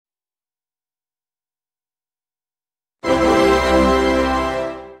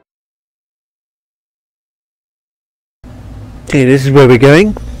Okay, this is where we're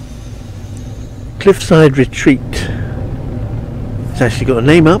going. Cliffside Retreat. It's actually got a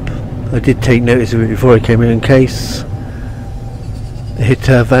name up. I did take notice of it before I came in case it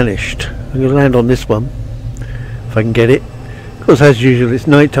vanished. I'm going to land on this one if I can get it. Of course, as usual, it's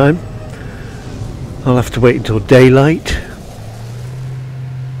night time. I'll have to wait until daylight.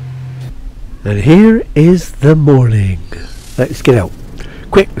 And here is the morning. Let's get out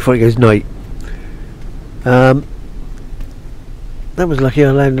quick before it goes night. That was lucky.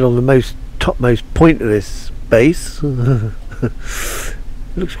 I landed on the topmost point of this base. It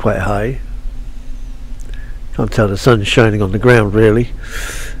looks quite high. Can't tell, the sun's shining on the ground really.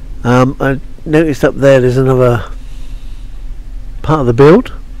 I noticed up there's another part of the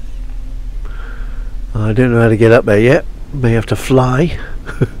build. I don't know how to get up there yet. May have to fly.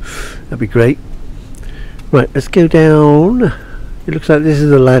 That'd be great. Right, let's go down. It looks like this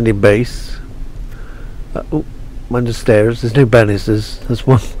is the landing base. Oh, under stairs. There's no banisters. That's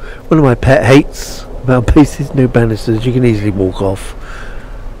one of my pet hates about bases. No banisters. You can easily walk off.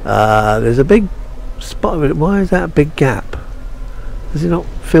 There's a big spot of it. Why is that a big gap? Is it not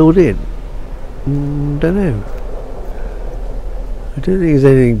filled in? Don't know. I don't think there's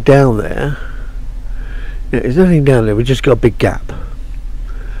anything down there. Yeah, there's nothing down there. We just got a big gap.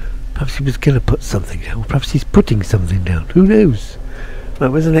 Perhaps he was going to put something down. Perhaps he's putting something down. Who knows? Right,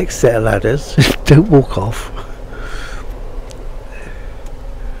 where's the next set of ladders? Don't walk off.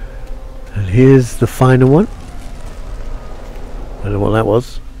 And here's the final one. I don't know what that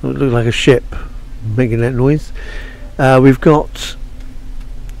was. It looked like a ship making that noise. We've got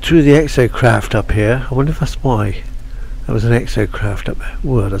two of the exocraft up here. I wonder if that's why. That was an exocraft up there.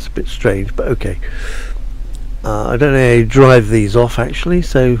 Whoa, that's a bit strange, but okay. I don't know how you drive these off actually,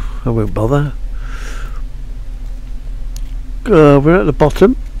 so I won't bother. We're at the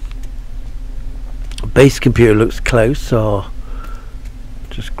bottom. Base computer looks close, so I'll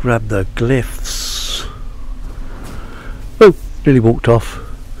just grab the glyphs. Oh, nearly walked off.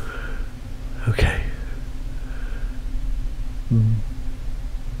 Okay.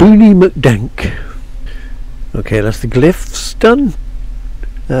 Booney McDank. Okay, that's the glyphs done.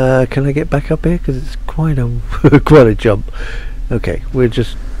 Can I get back up here? Because it's quite a jump. Okay, we'll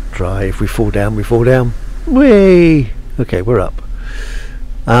just try. If we fall down, we fall down. Whee! Okay, we're up.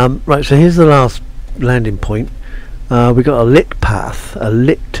 Right, so here's the last landing point. We got a lit path. A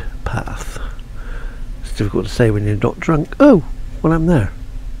lit path. It's difficult to say when you're not drunk. Oh, what happened there?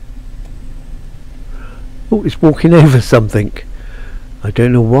 Oh, it's walking over something. I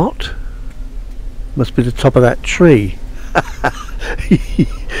don't know what. Must be the top of that tree.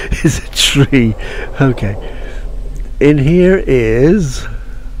 It's a tree. Okay. In here is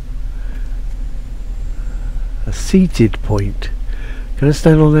a seated point. Can I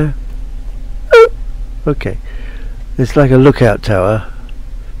stand on there? Oh, okay. It's like a lookout tower,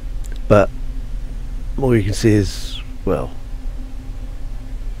 but all you can see is, well,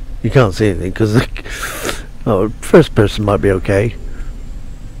 you can't see anything because first person might be okay.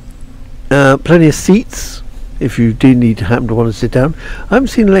 Plenty of seats if you do happen to want to sit down. I haven't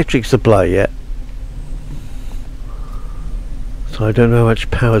seen electric supply yet, so I don't know how much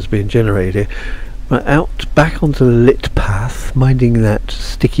power is being generated. Right, out back onto the lit path, minding that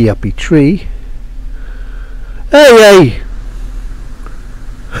sticky uppy tree. Hey!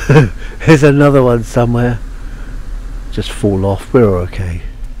 There's another one somewhere. Just fall off. We're okay.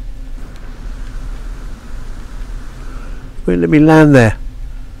 Wait, let me land there.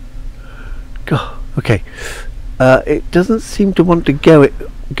 God, okay. It doesn't seem to want to go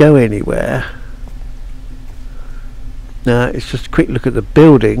anywhere. It's just a quick look at the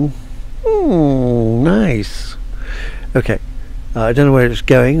building. Nice. Okay. I don't know where it's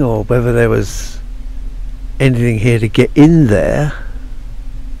going or whether there was anything here to get in there.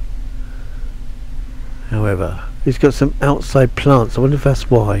 However, he's got some outside plants. I wonder if that's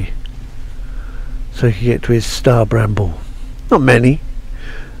why. So he can get to his star bramble. Not many.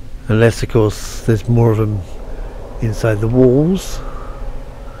 Unless, of course, there's more of them inside the walls.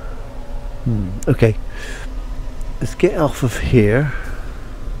 Okay. Let's get off of here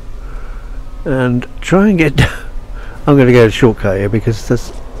and try and get down. I'm going to go a shortcut here because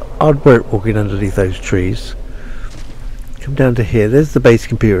there's hard work walking underneath those trees. Come down to here. There's the base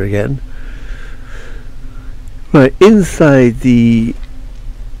computer again. Right, inside the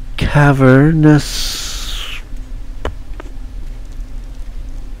cavernous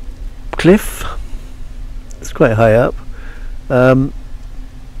cliff. It's quite high up.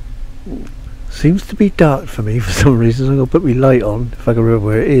 Seems to be dark for me for some reason. I'm going to put my light on if I can remember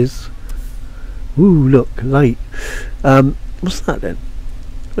where it is. Ooh, look, light. What's that then?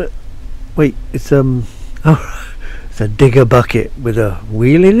 Wait, it's oh, It's a digger bucket with a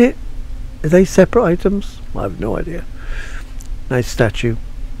wheel in it. Are they separate items? I have no idea. Nice statue.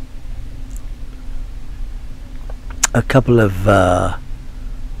 A couple of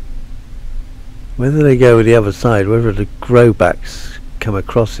whether they go with the other side, whether the growbacks come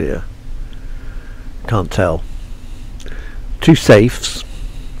across here, can't tell. 2 safes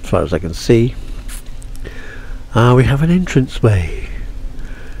as far as I can see. We have an entranceway.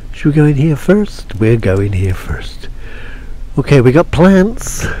 Should we go in here first? We're going here first. Okay, we got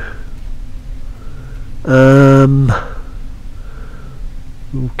plants.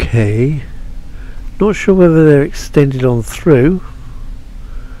 Okay. Not sure whether they're extended on through.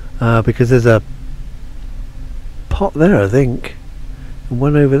 Because there's a pot there, I think. And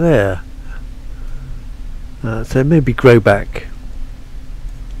one over there. So maybe grow back.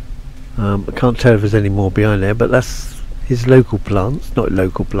 I can't tell if there's any more behind there, but that's his local plants, not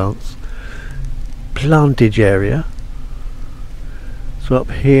local plants. Plantage area. So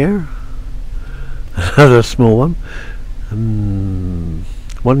up here, another small one.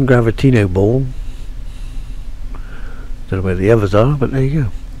 One Gravitino ball. Don't know where the others are, but there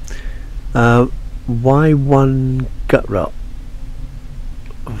you go. Why one gut rot?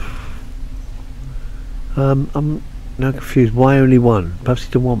 I'm now confused. Why only one? Perhaps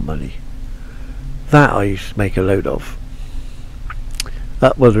he didn't want money. That I used to make a load of.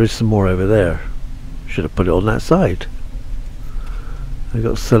 Well, there is some more over there. Should have put it on that side. I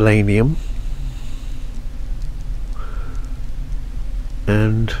got selenium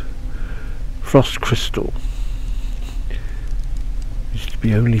and frost crystal. Used to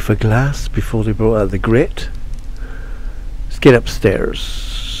be only for glass before they brought out the grit. Let's get upstairs.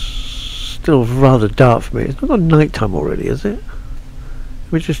 Still rather dark for me. It's not got night time already, is it?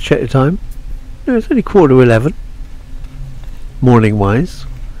 Let me just check the time. No, it's only 11:15. Morning wise.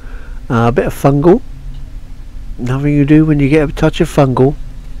 A bit of fungal. Nothing you do when you get a touch of fungal.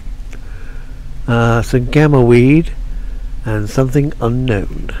 Some gamma weed and something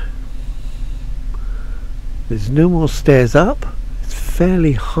unknown. There's no more stairs up. It's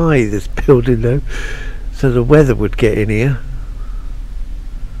fairly high, this building though, so the weather would get in here,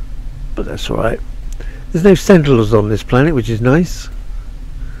 but that's alright. There's no sentinels on this planet, which is nice.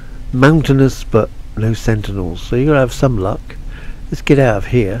 Mountainous but no sentinels, so you gotta have some luck. Let's get out of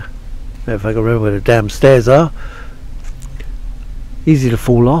here. If I can remember where the damn stairs are. Easy to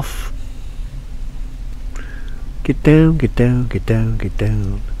fall off. Get down, get down, get down, get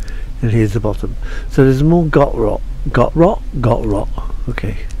down. And here's the bottom. So there's more got rot. Got rot? Got rot.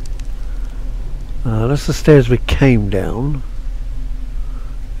 Okay. That's the stairs we came down.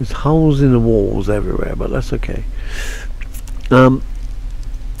 There's holes in the walls everywhere, but that's okay. Got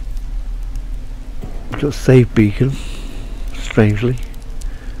a save beacon. Strangely.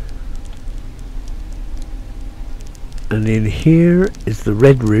 And in here is the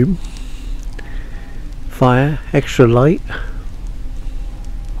red room. Fire, extra light.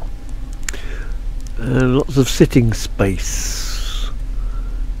 And lots of sitting space.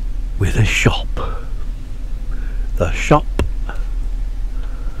 With a shop. The shop.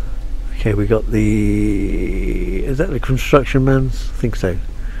 Okay, we got the... Is that the construction man's? I think so.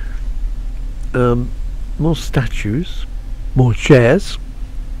 More statues. More chairs.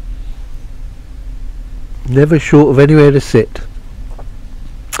 Never short of anywhere to sit.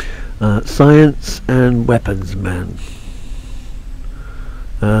 Science and weapons man.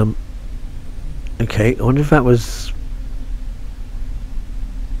 Okay, I wonder if that was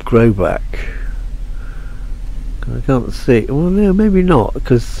Growback. I can't see. Well, no, maybe not,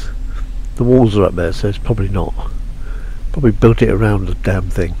 because the walls are up there, so it's probably not. Probably built it around the damn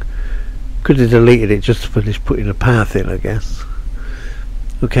thing. Could have deleted it just to finish putting a path in, I guess.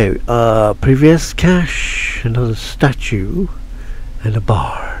 Okay, previous cache, another statue, and a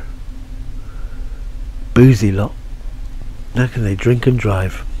bar. Boozy lot. Now can they drink and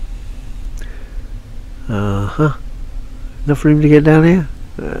drive? Enough room to get down here?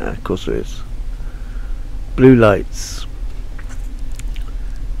 Of course there is. Blue lights.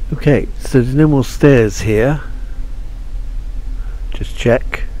 Okay, so there's no more stairs here. Just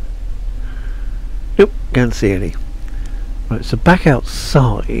check. Nope, can't see any. Right, so back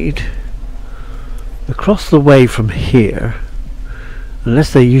outside, across the way from here,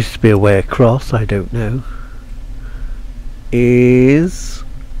 unless there used to be a way across, I don't know, is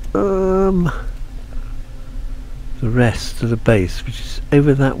the rest of the base, which is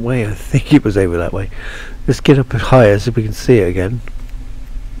over that way. I think it was over that way. Let's get up higher so we can see it again.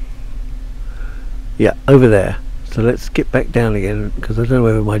 Yeah, over there. So let's get back down again, because I don't know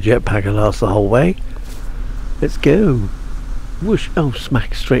whether my jetpack will last the whole way. Let's go. Whoosh. Oh,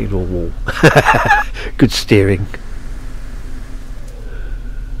 smack straight into a wall. Good steering.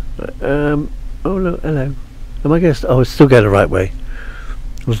 Oh no, hello. Am I guessed? Oh, it's still going the right way.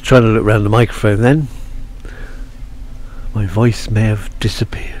 I was trying to look around the microphone then. My voice may have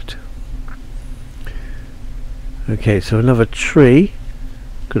disappeared. Okay, so another tree.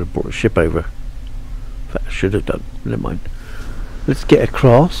 Could have brought a ship over. In fact, I should have done. Never mind. Let's get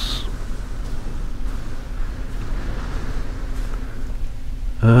across.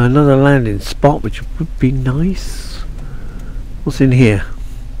 Another landing spot, which would be nice. What's in here?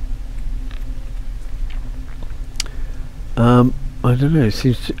 I don't know. It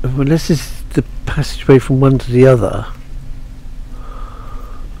seems to, unless this is the passageway from one to the other.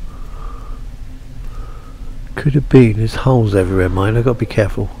 Could have been. There's holes everywhere, mine. I've got to be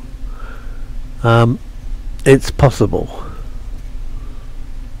careful. It's possible.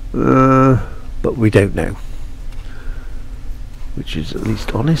 But we don't know. Which is at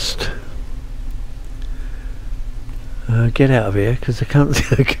least honest. Get out of here, because I can't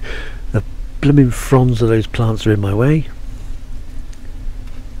see the blooming fronds of those plants are in my way.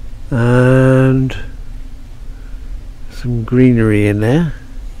 And some greenery in there.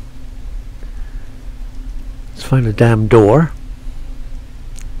 Let's find a damn door.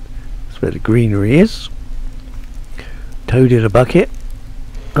 That's where the greenery is. Toad in a bucket.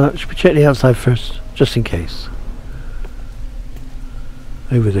 Should we check the outside first, just in case?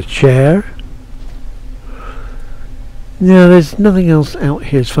 Over the chair. No, there's nothing else out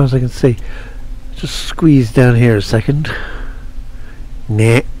here as far as I can see. Just squeeze down here a second.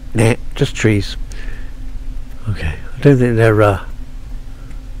 Nah, just trees. Okay, I don't think they're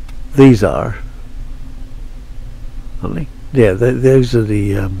these are, aren't they? Yeah, those are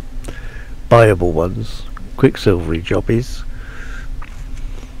the buyable ones. Quicksilvery jobbies.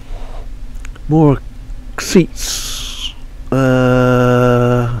 More seats.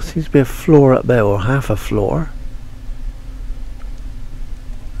 Seems to be a floor up there, or half a floor.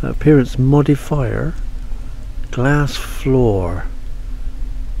 Appearance modifier. Glass floor.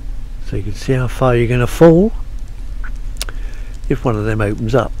 So you can see how far you're going to fall if one of them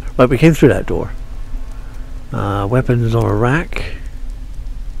opens up. Right, we came through that door. Weapons on a rack.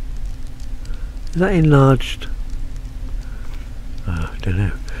 Is that enlarged? I don't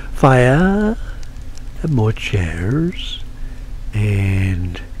know. Fire. And more chairs.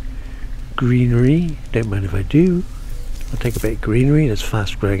 And greenery. Don't mind if I do. I'll take a bit of greenery. That's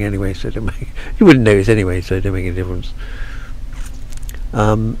fast growing anyway, so it don't make, you wouldn't notice anyway, so it don't make a difference.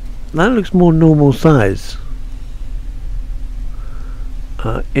 That looks more normal size.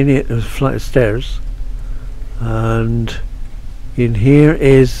 In it there's a flight of stairs, and in here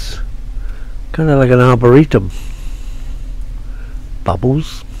is kind of like an arboretum.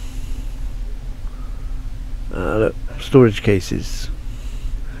 Bubbles. Look, storage cases.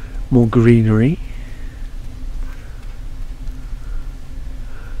 More greenery.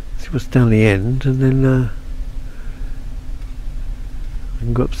 See what's down the end, and then I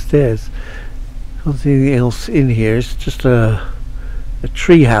can go upstairs. Can't see anything else in here. It's just a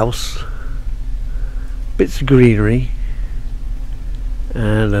tree house, bits of greenery,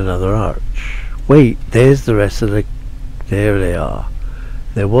 and another arch. Wait, there's the rest of the. There they are.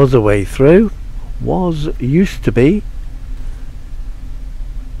 There was a way through. Used to be.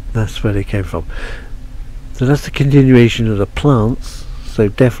 That's where they came from. So that's the continuation of the plants. So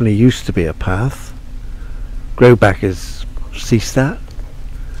definitely used to be a path. Grow back has ceased that.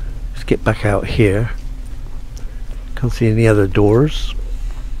 Let's get back out here. Can't see any other doors.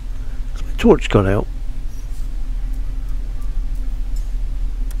 Has my torch gone out?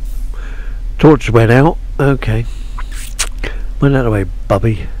 Torch went out. Okay. Went out of the way,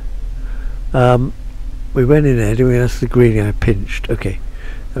 Bubby. We went in there, didn't we? That's the green I pinched. Okay.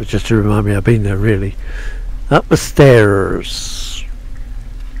 That was just to remind me I've been there, really. Up the stairs.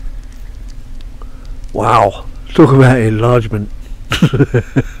 Wow. Talk about enlargement.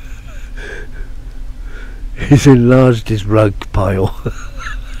 He's enlarged his rug pile.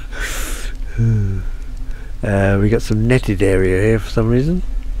 We got some netted area here for some reason.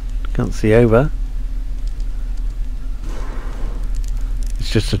 Can't see over.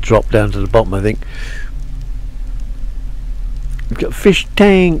 It's just a drop down to the bottom, I think. We've got a fish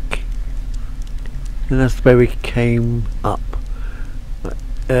tank, and that's the way we came up.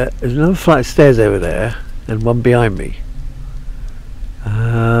 There's another flight of stairs over there, and one behind me.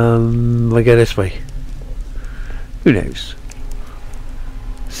 I go this way. Who knows?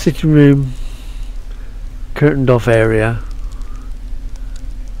 Sitting room, curtained off area,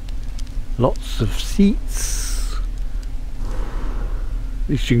 lots of seats. At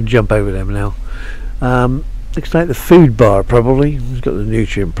least you can jump over them now. Looks like the food bar, probably. It's got the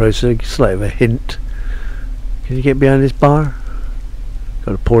nutrient processor. Slight of a hint. Can you get behind this bar?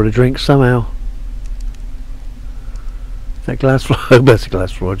 Got to pour the drink somehow. That glass floor. Oh, that's a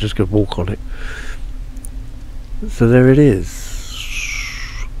glass floor. I just could walk on it. So there it is.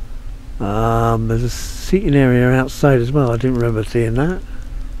 There's a seating area outside as well. I didn't remember seeing that.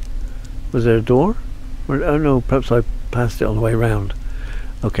 Was there a door? Or, oh no, perhaps I passed it on the way round.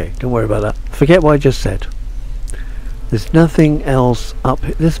 Okay, don't worry about that. Forget what I just said. There's nothing else up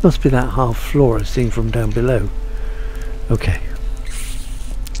here. This must be that half floor I've seen from down below. Okay.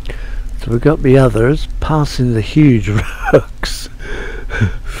 So we've got the others passing the huge rocks.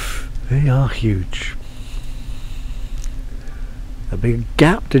 They are huge. A big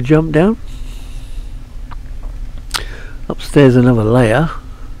gap to jump down. Upstairs another layer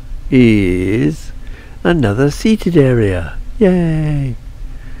is another seated area. Yay!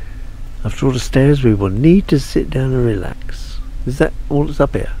 After all the stairs we will need to sit down and relax. Is that all that's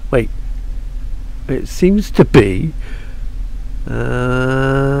up here? Wait. It seems to be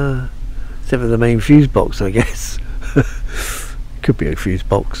except for the main fuse box, I guess. Could be a fuse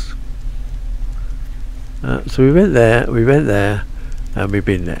box. So we went there, and we've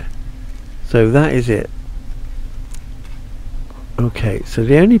been there. So that is it. Okay, so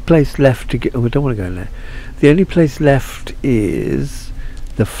the only place left to get... Oh, we don't want to go in there. The only place left is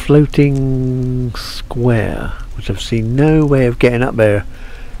the floating square, which I've seen no way of getting up there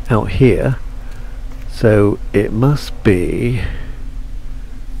out here. So it must be...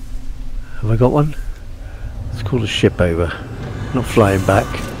 Have I got one? Let's call the ship over. Not flying back.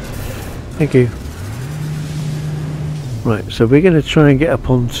 Thank you. Right, so we're going to try and get up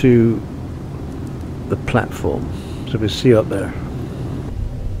onto the platform. So we'll see you up there.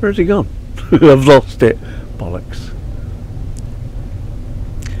 Where's he gone? I've lost it. Bollocks.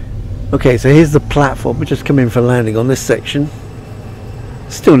 Okay, so here's the platform. We're just coming for landing on this section.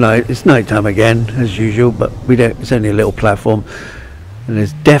 Still night. It's night time again, as usual, but we don't. It's only a little platform, and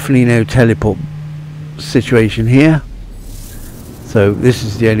there's definitely no teleport situation here. So this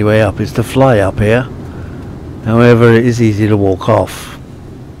is the only way up, is to fly up here. However, it is easy to walk off.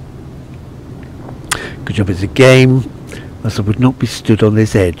 Good job it's a game, else I would not be stood on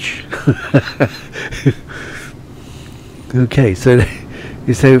this edge. Okay, so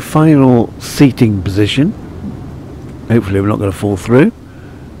it's a final seating position. Hopefully we're not going to fall through.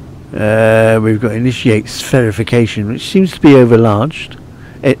 We've got initiate spherification, which seems to be overlarged.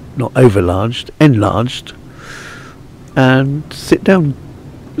 Not overlarged, enlarged. And sit down.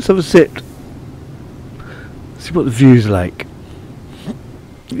 Let's have a sit. See what the view's like.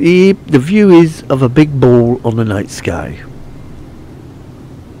 The view is of a big ball on the night sky.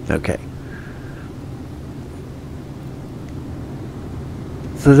 Okay.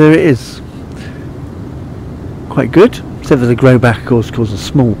 So there it is. Quite good. Except for the grow back, of course, caused a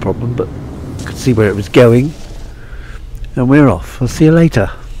small problem, but I could see where it was going. And we're off. I'll see you later.